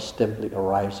one was simply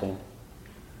arising.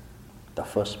 The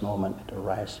first moment it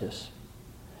arises.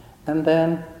 And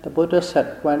then the Buddha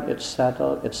said, when it's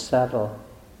settled, it's settled.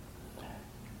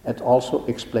 It's also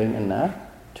explained in a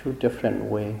two different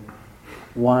ways.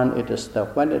 One, it is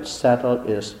that when it's settled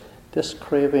is this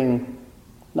craving,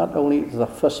 not only the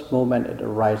first moment it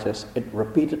arises, it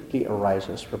repeatedly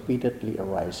arises.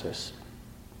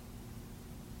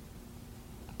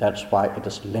 That's why it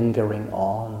is lingering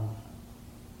on,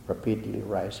 repeatedly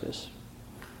arises.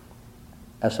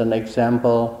 As an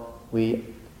example, we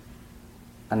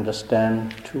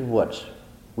understand two words,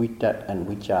 vitat and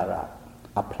vichara,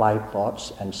 applied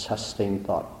thoughts and sustained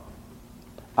thought.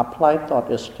 Applied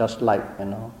thought is just like,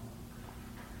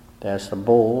 there's a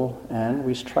bowl and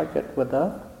we strike it with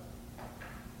a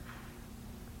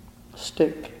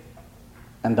stick.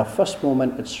 And the first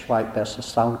moment it strikes, there's a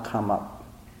sound come up.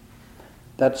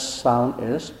 That sound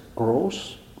is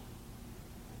gross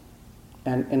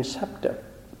and inceptive.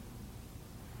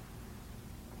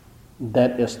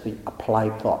 That is the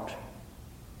applied thought.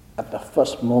 At the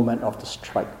first moment of the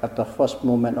strike, at the first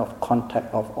moment of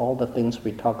contact of all the things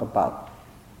we talk about,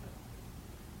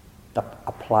 the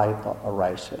applied thought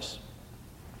arises.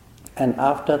 And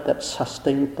after that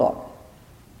sustained thought,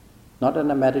 not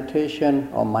in a meditation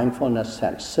or mindfulness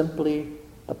sense, simply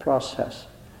the process.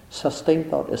 Sustained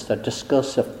thought is the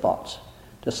discursive thoughts.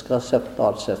 Discursive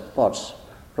thoughts are thoughts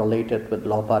related with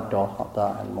lobha,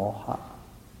 doha, and moha.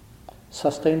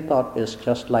 Sustained thought is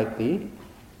just like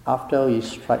after you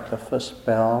strike the first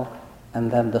bell,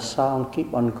 and then the sound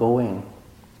keep on going,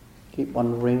 keep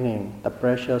on ringing, the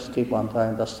pressures keep on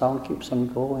going, the sound keeps on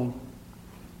going.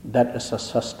 That is a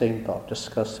sustained thought,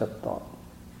 discursive thought.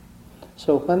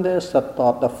 So when there's a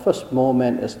thought, the first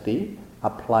moment is the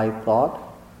applied thought.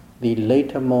 The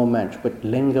later moment which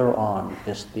linger on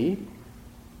is the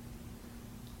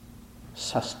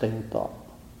sustained thought.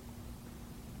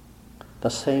 The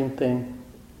same thing,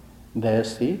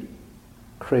 there's the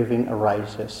craving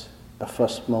arises, the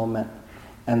first moment,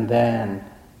 and then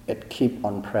it keep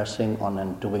on pressing on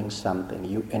and doing something.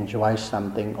 You enjoy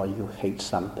something or you hate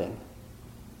something.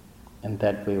 In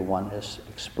that way one is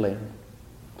explained.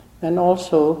 And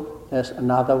also there's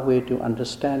another way to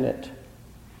understand it.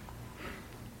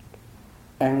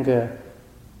 Anger.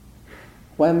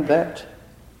 When that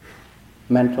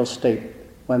mental state,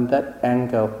 when that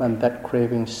anger, when that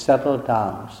craving settles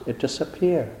down, it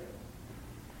disappears.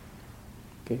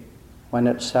 Okay? When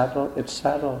it settles,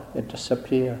 it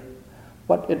disappears.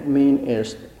 What it means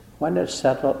is, when it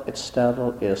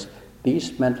settles is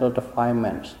these mental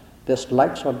defilements,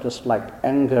 dislikes or dislike,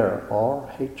 anger or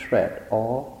hatred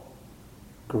or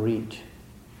greed.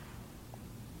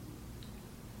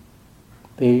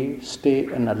 They stay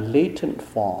in a latent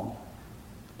form.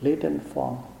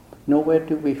 Nowhere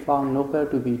to be found, nowhere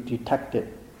to be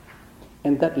detected.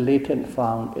 And that latent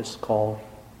form is called,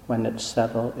 when it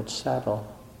settles, it's settled.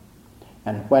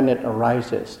 And when it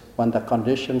arises, when the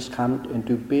conditions come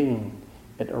into being,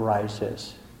 it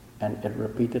arises. And it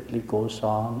repeatedly goes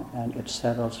on and it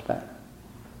settles back.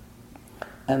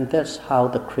 And that's how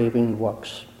the craving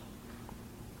works.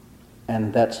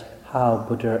 And that's how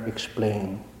Buddha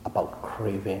explained about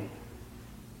craving.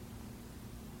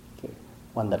 Okay.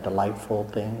 When the delightful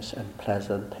things and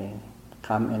pleasant things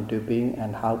come into being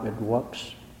and how it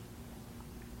works.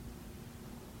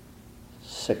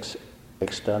 6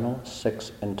 external,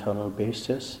 6 internal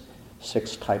bases,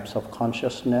 6 types of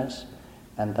consciousness,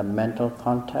 and the mental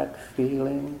contact,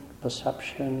 feeling,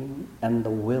 perception, and the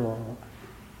will,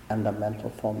 and the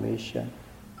mental formation.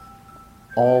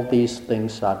 All these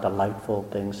things are delightful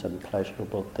things and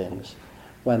pleasurable things.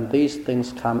 When these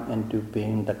things come into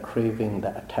being, the craving,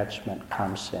 the attachment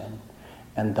comes in.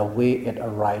 And the way it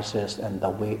arises and the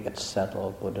way it's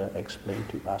settled, Buddha explained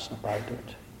to us about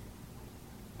it.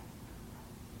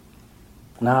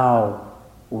 Now,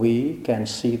 we can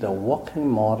see the working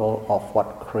model of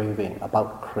what craving,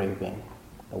 about craving,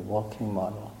 the working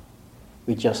model.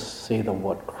 We just say the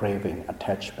word craving,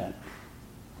 attachment,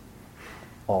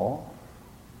 or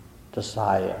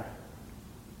desire.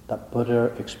 The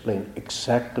Buddha explained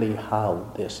exactly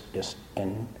how this is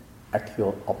in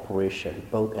actual operation,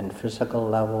 both in physical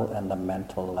level and the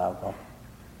mental level.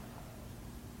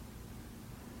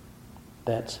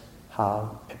 That's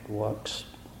how it works.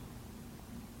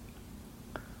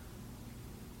 The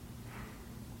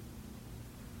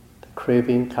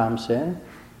craving comes in,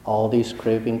 all these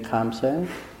craving comes in,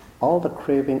 all the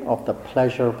craving of the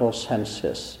pleasurable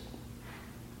senses.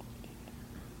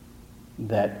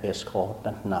 That is called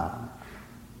tanha.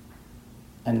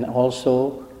 And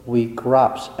also we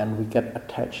grasp and we get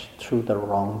attached through the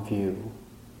wrong view.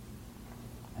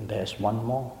 And there's one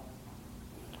more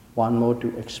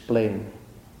to explain.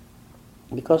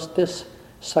 Because this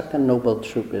second noble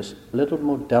truth is a little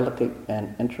more delicate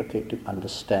and intricate to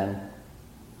understand.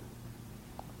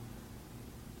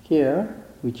 Here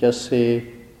we just say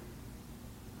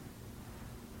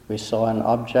we saw an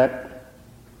object,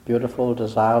 beautiful,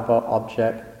 desirable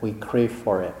object, we crave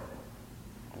for it.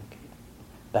 Okay.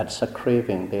 That's a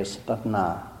craving, there's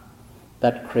tanha.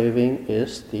 That craving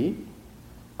is the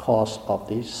cause of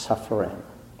the suffering.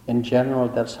 In general,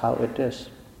 that's how it is.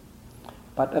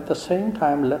 But at the same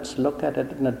time, let's look at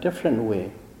it in a different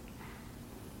way.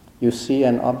 You see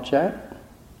an object,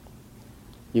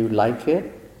 you like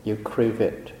it, you crave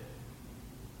it.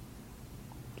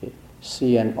 Okay.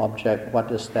 See an object,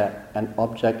 what is that? An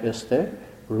object is the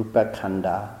Rupa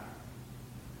Khanda.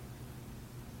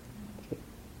 Okay.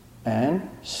 And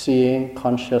seeing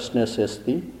consciousness is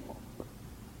the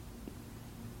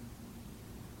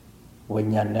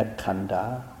Vijnana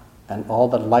Khanda. And all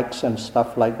the likes and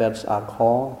stuff like that are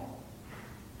called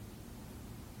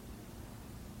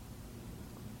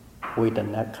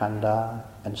Vedana Khanda,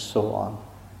 and so on.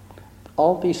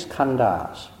 All these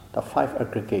khandas, the 5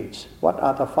 aggregates. What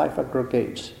are the 5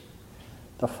 aggregates?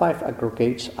 The 5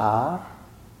 aggregates are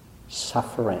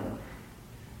suffering,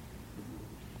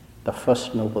 the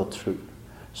first noble truth.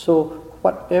 So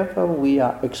whatever we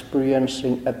are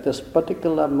experiencing at this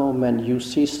particular moment, you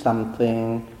see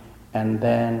something and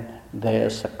then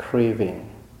there's a craving.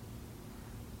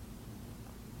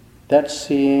 That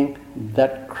seeing,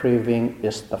 that craving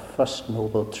is the first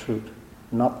noble truth,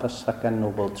 not the second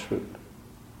noble truth.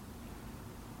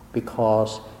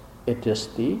 Because it is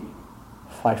the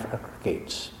 5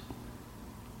 aggregates,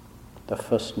 the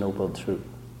first noble truth.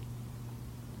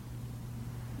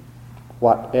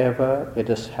 whatever it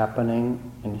is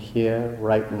happening in here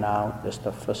right now is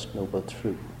the First Noble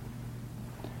Truth.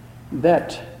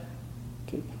 That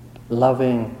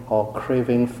loving or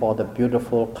craving for the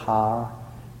beautiful car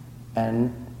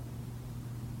and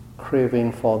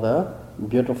craving for the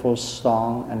beautiful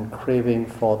song and craving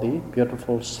for the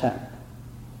beautiful scent,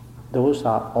 those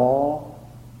are all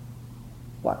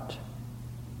what?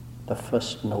 The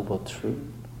First Noble Truth.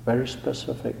 Very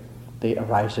specific. They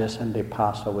arise and they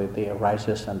pass away. They arise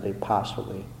and they pass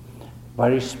away.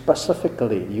 Very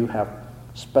specifically, you have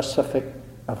specific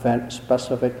event,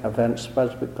 specific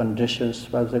conditions,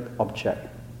 specific object.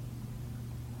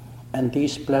 And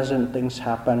these pleasant things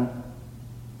happen,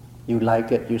 you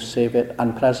like it, you save it.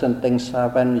 Unpleasant things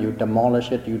happen, you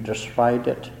demolish it, you destroyed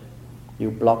it, you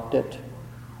blocked it.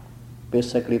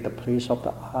 Basically the place of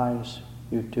the eyes,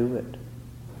 you do it.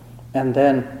 And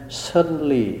then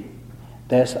suddenly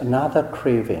there's another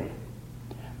craving,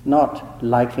 not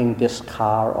liking this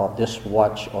car or this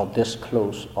watch or this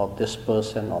clothes or this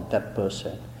person or that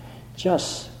person,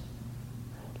 just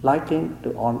liking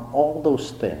on all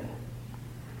those things.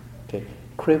 Okay.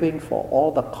 Craving for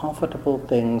all the comfortable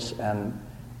things and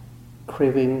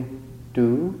craving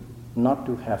not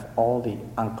to have all the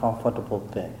uncomfortable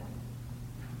things.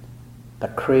 The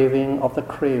craving of the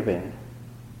craving,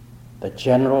 the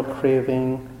general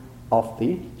craving of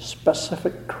the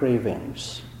specific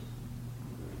cravings.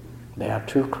 There are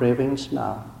two cravings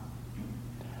now.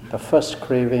 The first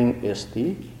craving is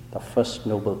the First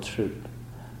Noble Truth.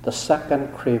 The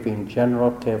second craving,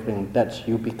 general craving, that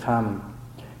you become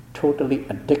totally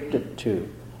addicted to,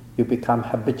 you become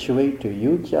habituated to.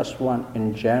 You just want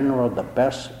in general the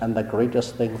best and the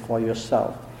greatest thing for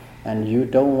yourself, and you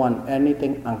don't want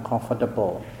anything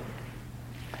uncomfortable.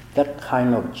 That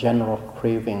kind of general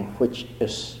craving, which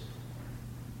is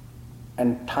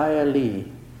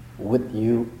entirely with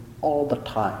you all the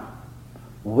time,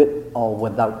 with or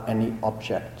without any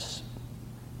objects,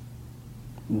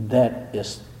 that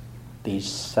is the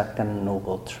Second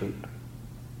Noble Truth.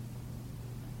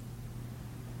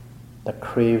 The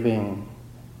craving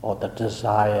or the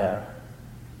desire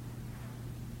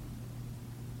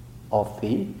of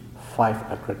the five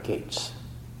aggregates.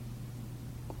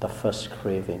 The first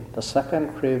craving. The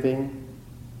second craving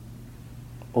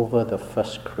over the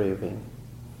first craving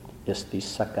is the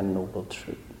Second Noble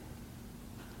Truth.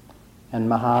 And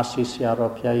Mahasi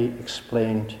Sayadaw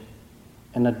explained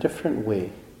in a different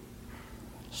way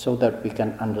so that we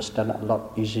can understand a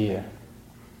lot easier.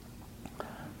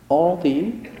 All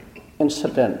the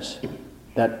incidents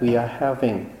that we are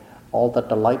having, all the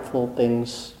delightful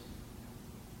things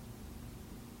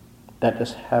that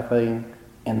is happening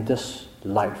in this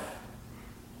life,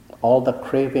 all the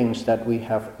cravings that we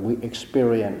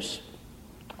experience,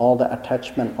 all the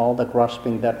attachment, all the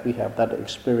grasping that we have that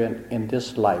experience in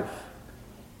this life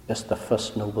is the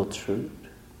First Noble Truth.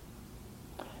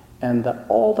 And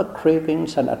all the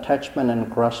cravings and attachment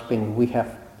and grasping we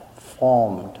have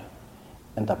formed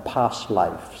in the past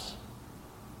lives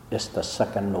is the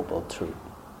Second Noble Truth.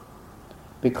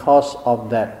 Because of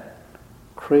that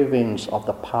cravings of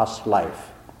the past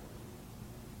life,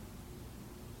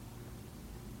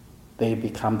 they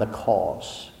become the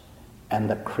cause, and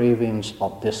the cravings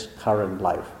of this current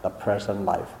life, the present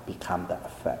life, become the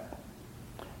effect.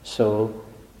 So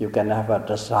you can have a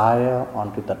desire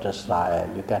onto the desire,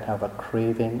 you can have a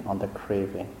craving on the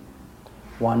craving.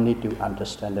 One need to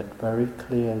understand it very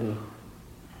clearly.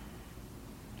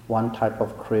 One type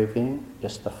of craving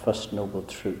is the First Noble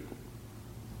Truth.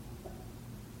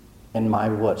 In my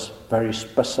words, very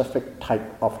specific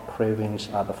type of cravings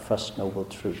are the First Noble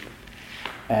Truth.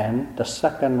 And the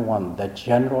second one, the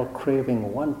general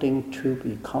craving, wanting to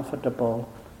be comfortable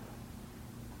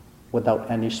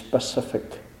without any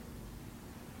specific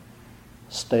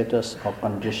status or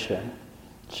condition,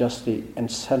 just the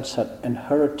insensate,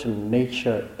 inherited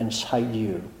nature inside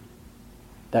you,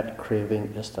 that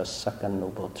craving is the Second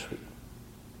Noble Truth.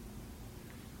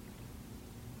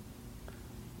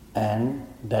 And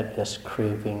that is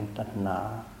craving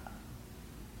tanha.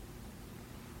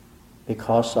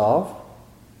 Because of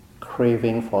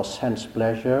craving for sense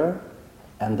pleasure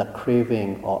and the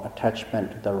craving or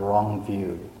attachment to the wrong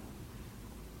view,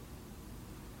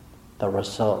 the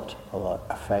result or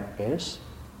effect is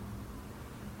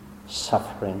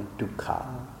suffering, dukkha.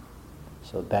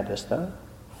 So that is the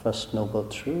First Noble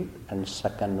Truth and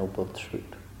Second Noble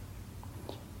Truth.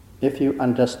 If you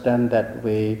understand that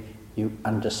way, you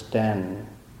understand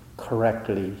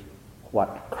correctly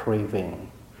what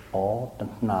craving or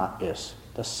tanha is,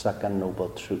 the Second Noble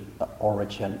Truth, the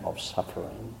origin of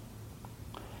suffering.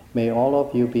 May all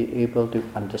of you be able to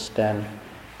understand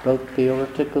both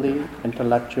theoretically,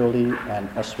 intellectually, and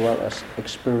as well as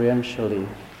experientially,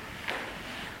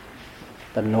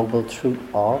 the noble truth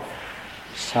of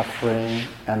suffering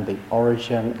and the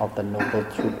origin of the noble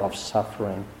truth of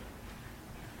suffering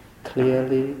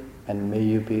clearly, and may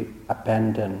you be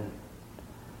abandon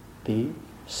the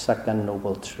second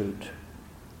noble truth,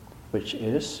 which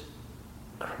is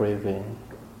craving,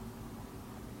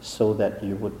 so that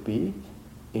you would be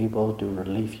able to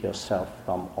relieve yourself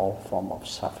from all form of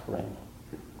suffering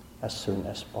as soon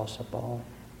as possible.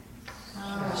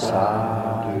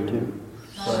 Sadhu,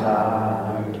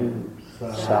 sadhu,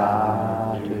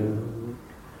 sadhu.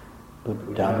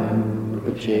 Buddham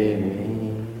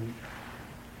pujami,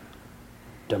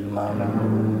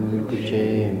 Dhammam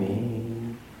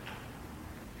pujami,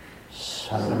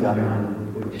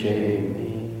 Sangham pujami.